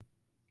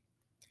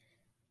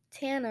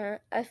Tana,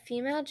 a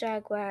female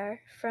jaguar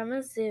from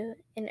a zoo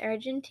in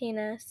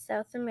Argentina,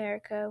 South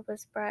America,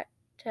 was brought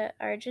to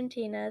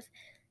Argentina's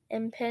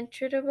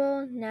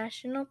impenetrable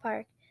national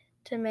park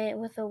to mate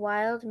with a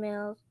wild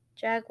male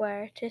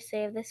jaguar to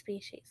save the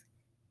species.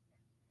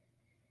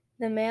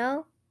 The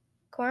male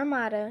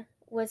Cormata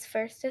was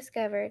first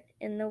discovered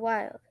in the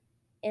wild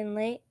in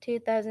late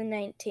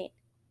 2019.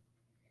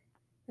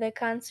 The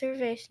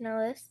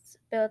conservationists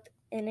built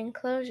an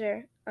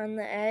enclosure on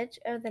the edge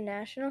of the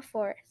national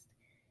forest.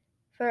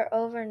 For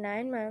over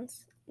 9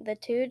 months, the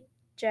two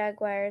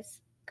jaguars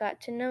got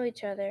to know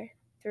each other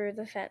through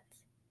the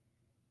fence.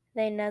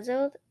 They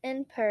nuzzled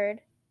and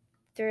purred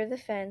through the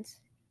fence,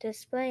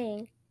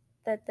 displaying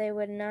that they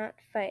would not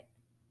fight.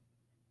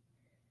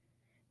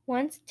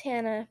 Once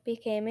Tana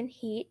became in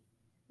heat,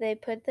 they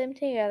put them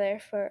together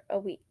for a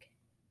week.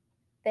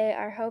 They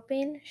are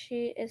hoping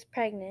she is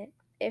pregnant.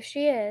 If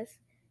she is,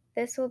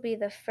 this will be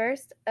the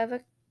first of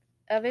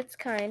its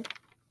kind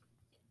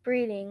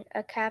breeding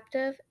a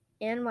captive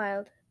and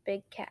wild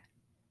big cat.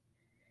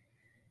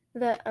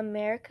 The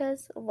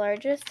America's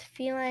largest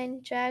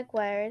feline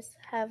jaguars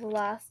have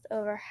lost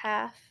over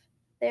half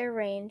their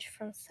range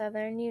from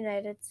southern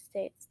United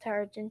States to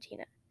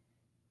Argentina.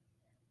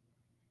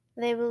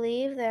 They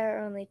believe there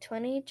are only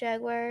 20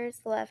 jaguars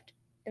left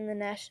in the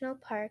national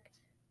park,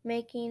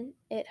 making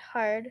it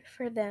hard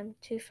for them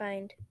to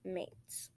find mates.